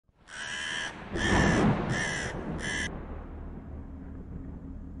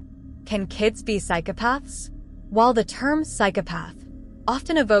Can kids be psychopaths? While the term psychopath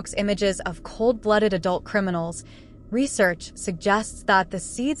often evokes images of cold-blooded adult criminals, research suggests that the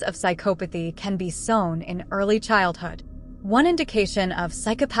seeds of psychopathy can be sown in early childhood. One indication of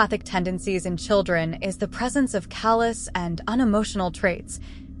psychopathic tendencies in children is the presence of callous and unemotional traits,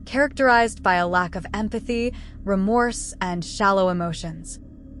 characterized by a lack of empathy, remorse, and shallow emotions.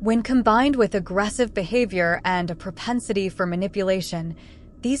 When combined with aggressive behavior and a propensity for manipulation,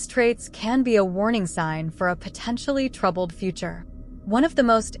 these traits can be a warning sign for a potentially troubled future. One of the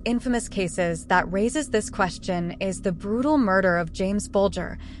most infamous cases that raises this question is the brutal murder of James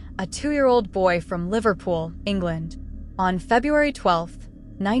Bulger, a 2-year-old boy from Liverpool, England. On February 12,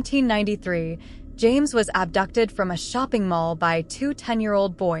 1993, James was abducted from a shopping mall by two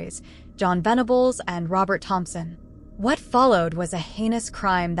 10-year-old boys, John Venables and Robert Thompson. What followed was a heinous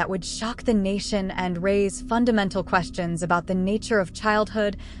crime that would shock the nation and raise fundamental questions about the nature of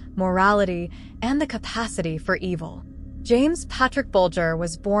childhood, morality, and the capacity for evil. James Patrick Bulger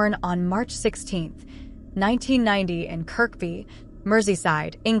was born on March 16, 1990 in Kirkby,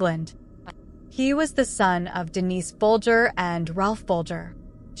 Merseyside, England. He was the son of Denise Bulger and Ralph Bulger.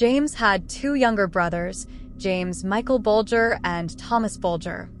 James had two younger brothers, James Michael Bulger and Thomas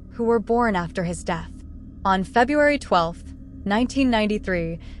Bulger, who were born after his death. On February 12,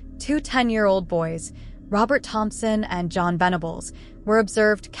 1993, two 10-year-old boys, Robert Thompson and John Venables, were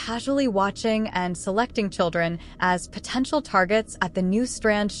observed casually watching and selecting children as potential targets at the New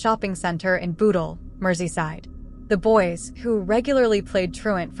Strand shopping centre in Bootle, Merseyside. The boys, who regularly played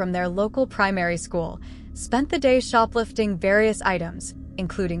truant from their local primary school, spent the day shoplifting various items,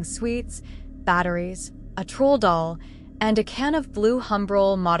 including sweets, batteries, a troll doll, and a can of blue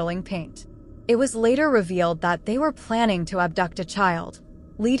Humbrol modeling paint. It was later revealed that they were planning to abduct a child,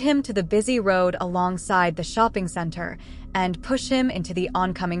 lead him to the busy road alongside the shopping center, and push him into the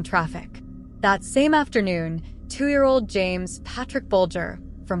oncoming traffic. That same afternoon, 2-year-old James Patrick Bulger,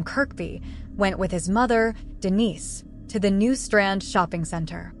 from Kirkby, went with his mother, Denise, to the New Strand shopping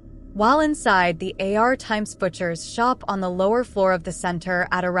center. While inside the AR Times Butcher's shop on the lower floor of the center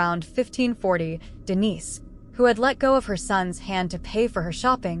at around 1540, Denise, who had let go of her son's hand to pay for her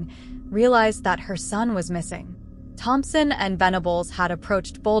shopping, realized that her son was missing. Thompson and Venables had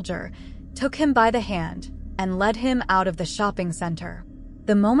approached Bulger, took him by the hand, and led him out of the shopping center.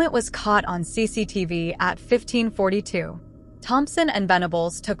 The moment was caught on CCTV at 1542. Thompson and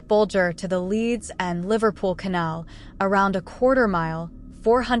Venables took Bulger to the Leeds and Liverpool Canal, around a quarter mile,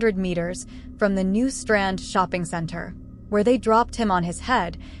 400 meters, from the New Strand shopping center, where they dropped him on his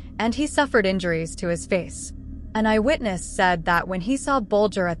head, and he suffered injuries to his face. An eyewitness said that when he saw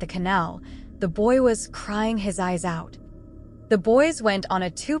Bulger at the canal, the boy was crying his eyes out. The boys went on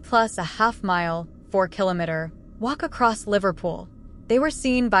a 2+1/2 mile, 4-kilometer, walk across Liverpool. They were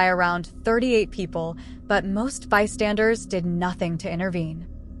seen by around 38 people, but most bystanders did nothing to intervene.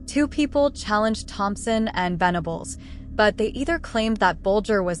 Two people challenged Thompson and Venables, but they either claimed that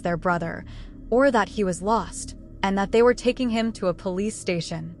Bulger was their brother, or that he was lost, and that they were taking him to a police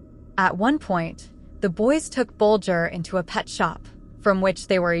station. At one point, the boys took Bulger into a pet shop, from which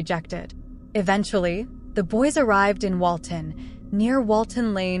they were ejected. Eventually, the boys arrived in Walton, near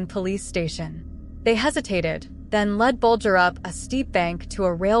Walton Lane Police Station. They hesitated, then led Bulger up a steep bank to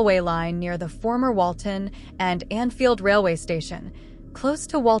a railway line near the former Walton and Anfield Railway Station, close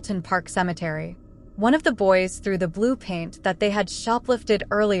to Walton Park Cemetery. One of the boys threw the blue paint that they had shoplifted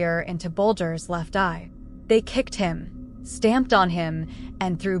earlier into Bulger's left eye. They kicked him, stamped on him,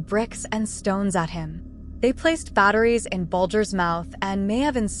 and threw bricks and stones at him. They placed batteries in Bulger's mouth and may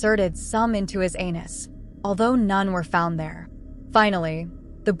have inserted some into his anus, although none were found there. Finally,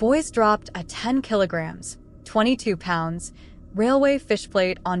 the boys dropped a 10 kilograms, 22 pounds, railway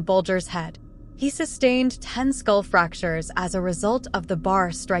fishplate on Bulger's head. He sustained 10 skull fractures as a result of the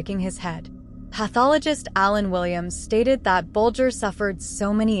bar striking his head. Pathologist Alan Williams stated that Bulger suffered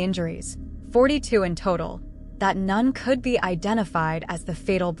so many injuries, 42 in total, that none could be identified as the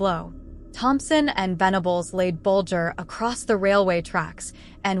fatal blow. Thompson and Venables laid Bulger across the railway tracks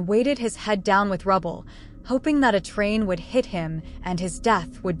and weighted his head down with rubble, hoping that a train would hit him and his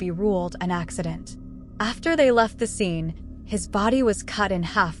death would be ruled an accident. After they left the scene, his body was cut in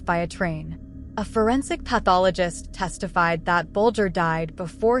half by a train. A forensic pathologist testified that Bulger died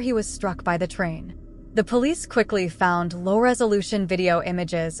before he was struck by the train. The police quickly found low-resolution video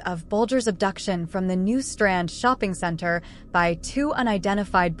images of Bulger's abduction from the New Strand shopping center by two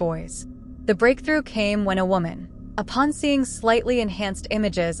unidentified boys. The breakthrough came when a woman, upon seeing slightly enhanced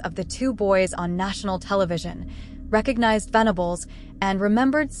images of the two boys on national television, recognized Venables and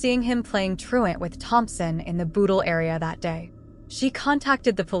remembered seeing him playing truant with Thompson in the Bootle area that day. She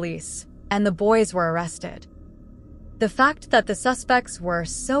contacted the police, and the boys were arrested. The fact that the suspects were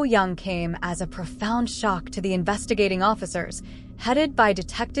so young came as a profound shock to the investigating officers, headed by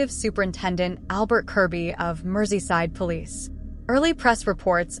Detective Superintendent Albert Kirby of Merseyside Police. Early press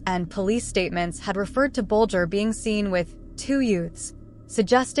reports and police statements had referred to Bulger being seen with 2 youths,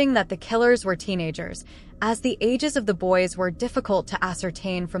 suggesting that the killers were teenagers, as the ages of the boys were difficult to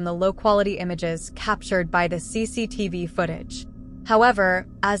ascertain from the low-quality images captured by the CCTV footage. However,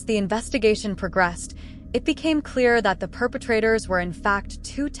 as the investigation progressed, it became clear that the perpetrators were in fact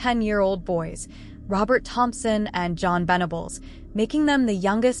 2 10-year-old boys, Robert Thompson and John Venables, making them the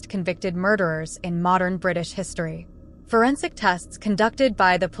youngest convicted murderers in modern British history. Forensic tests conducted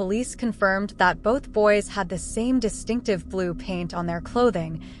by the police confirmed that both boys had the same distinctive blue paint on their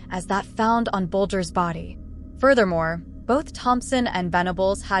clothing as that found on Bulger's body. Furthermore, both Thompson and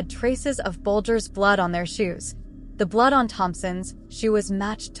Venables had traces of Bulger's blood on their shoes. The blood on Thompson's shoe was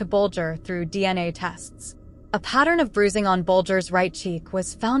matched to Bulger through DNA tests. A pattern of bruising on Bulger's right cheek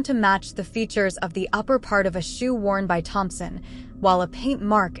was found to match the features of the upper part of a shoe worn by Thompson, while a paint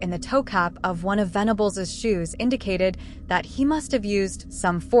mark in the toe cap of one of Venables' shoes indicated that he must have used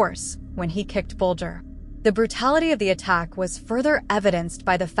some force when he kicked Bulger. The brutality of the attack was further evidenced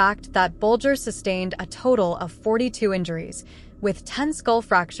by the fact that Bulger sustained a total of 42 injuries, with 10 skull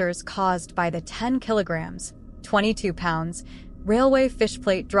fractures caused by the 10 kilograms, 22 pounds, railway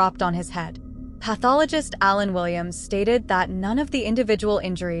fishplate dropped on his head. Pathologist Alan Williams stated that none of the individual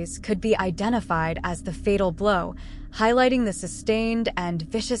injuries could be identified as the fatal blow, highlighting the sustained and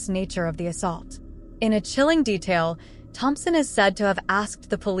vicious nature of the assault. In a chilling detail, Thompson is said to have asked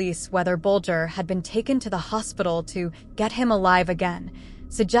the police whether Bulger had been taken to the hospital to get him alive again,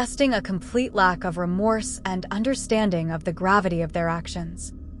 suggesting a complete lack of remorse and understanding of the gravity of their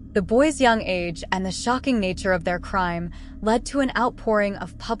actions. The boys' young age and the shocking nature of their crime led to an outpouring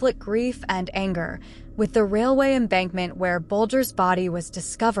of public grief and anger, with the railway embankment where Bulger's body was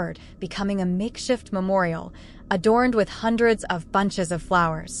discovered becoming a makeshift memorial, adorned with hundreds of bunches of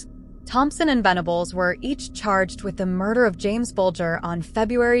flowers. Thompson and Venables were each charged with the murder of James Bulger on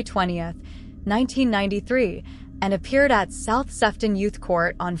February 20th, 1993, and appeared at South Sefton Youth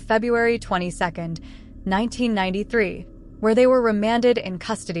Court on February 22nd, 1993, where they were remanded in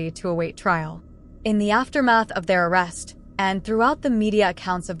custody to await trial. In the aftermath of their arrest, and throughout the media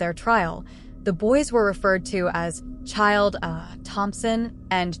accounts of their trial, the boys were referred to as Child Thompson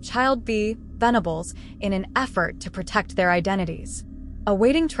and Child B Venables in an effort to protect their identities.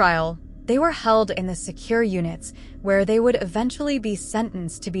 Awaiting trial, they were held in the secure units where they would eventually be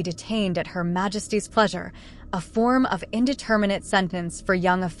sentenced to be detained at Her Majesty's pleasure, a form of indeterminate sentence for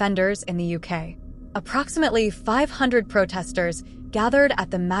young offenders in the UK. Approximately 500 protesters gathered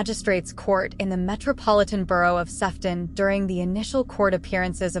at the magistrates' court in the Metropolitan Borough of Sefton during the initial court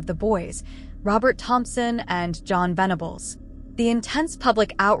appearances of the boys, Robert Thompson and John Venables. The intense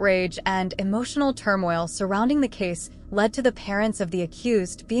public outrage and emotional turmoil surrounding the case led to the parents of the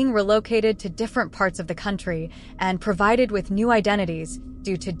accused being relocated to different parts of the country and provided with new identities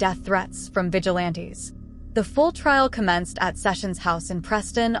due to death threats from vigilantes. The full trial commenced at Sessions House in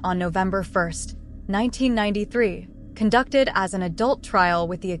Preston on November 1st, 1993, conducted as an adult trial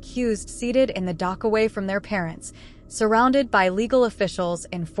with the accused seated in the dock away from their parents, surrounded by legal officials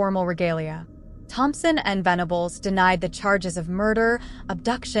in formal regalia. Thompson and Venables denied the charges of murder,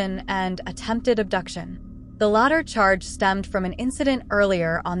 abduction, and attempted abduction. The latter charge stemmed from an incident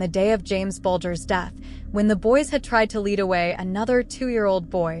earlier on the day of James Bulger's death, when the boys had tried to lead away another 2-year-old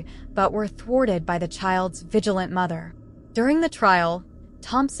boy, but were thwarted by the child's vigilant mother. During the trial,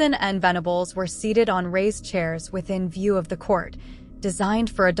 Thompson and Venables were seated on raised chairs within view of the court,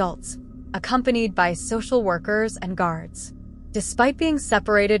 designed for adults, accompanied by social workers and guards. Despite being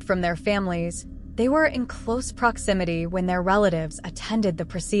separated from their families, they were in close proximity when their relatives attended the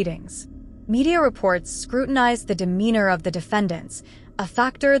proceedings. Media reports scrutinized the demeanor of the defendants, a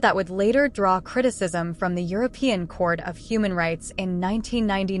factor that would later draw criticism from the European Court of Human Rights in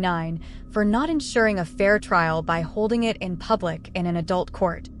 1999 for not ensuring a fair trial by holding it in public in an adult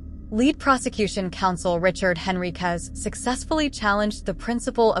court. Lead prosecution counsel Richard Henriquez successfully challenged the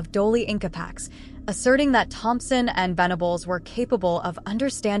principle of doli incapax, asserting that Thompson and Venables were capable of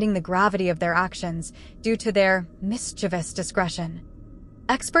understanding the gravity of their actions due to their mischievous discretion.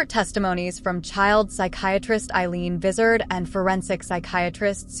 Expert testimonies from child psychiatrist Eileen Vizard and forensic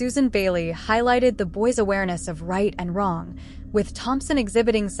psychiatrist Susan Bailey highlighted the boys' awareness of right and wrong, with Thompson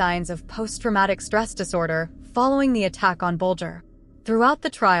exhibiting signs of post-traumatic stress disorder following the attack on Bulger. Throughout the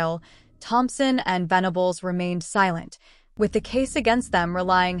trial, Thompson and Venables remained silent, with the case against them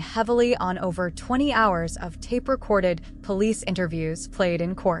relying heavily on over 20 hours of tape-recorded police interviews played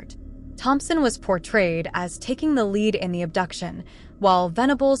in court. Thompson was portrayed as taking the lead in the abduction, while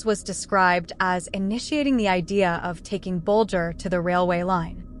Venables was described as initiating the idea of taking Bulger to the railway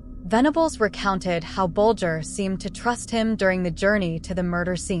line. Venables recounted how Bulger seemed to trust him during the journey to the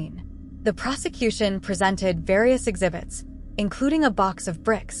murder scene. The prosecution presented various exhibits, including a box of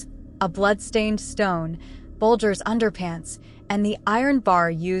bricks, a blood-stained stone, Bulger's underpants, and the iron bar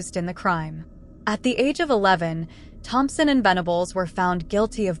used in the crime. At the age of 11, Thompson and Venables were found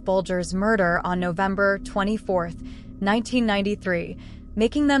guilty of Bulger's murder on November 24, 1993,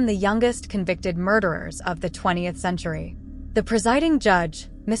 making them the youngest convicted murderers of the 20th century. The presiding judge,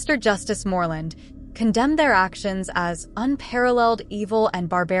 Mr. Justice Moreland, condemned their actions as unparalleled evil and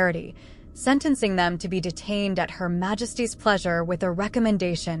barbarity, sentencing them to be detained at Her Majesty's pleasure with a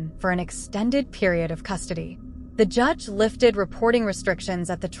recommendation for an extended period of custody. The judge lifted reporting restrictions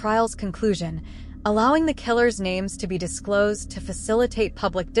at the trial's conclusion, allowing the killers' names to be disclosed to facilitate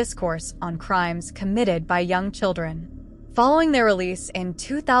public discourse on crimes committed by young children. Following their release in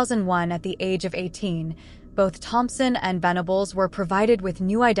 2001 at the age of 18, both Thompson and Venables were provided with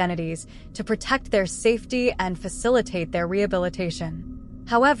new identities to protect their safety and facilitate their rehabilitation.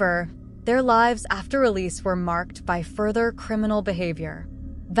 However, their lives after release were marked by further criminal behavior.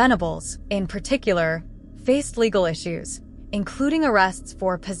 Venables, in particular, faced legal issues, including arrests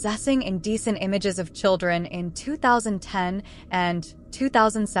for possessing indecent images of children in 2010 and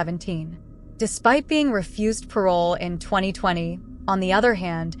 2017. Despite being refused parole in 2020, on the other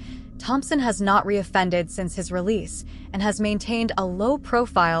hand, Thompson has not reoffended since his release and has maintained a low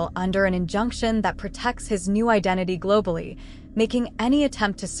profile under an injunction that protects his new identity globally, making any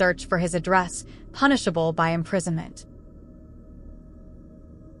attempt to search for his address punishable by imprisonment.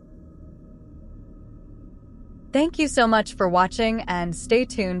 Thank you so much for watching, and stay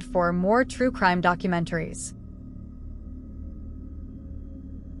tuned for more true crime documentaries.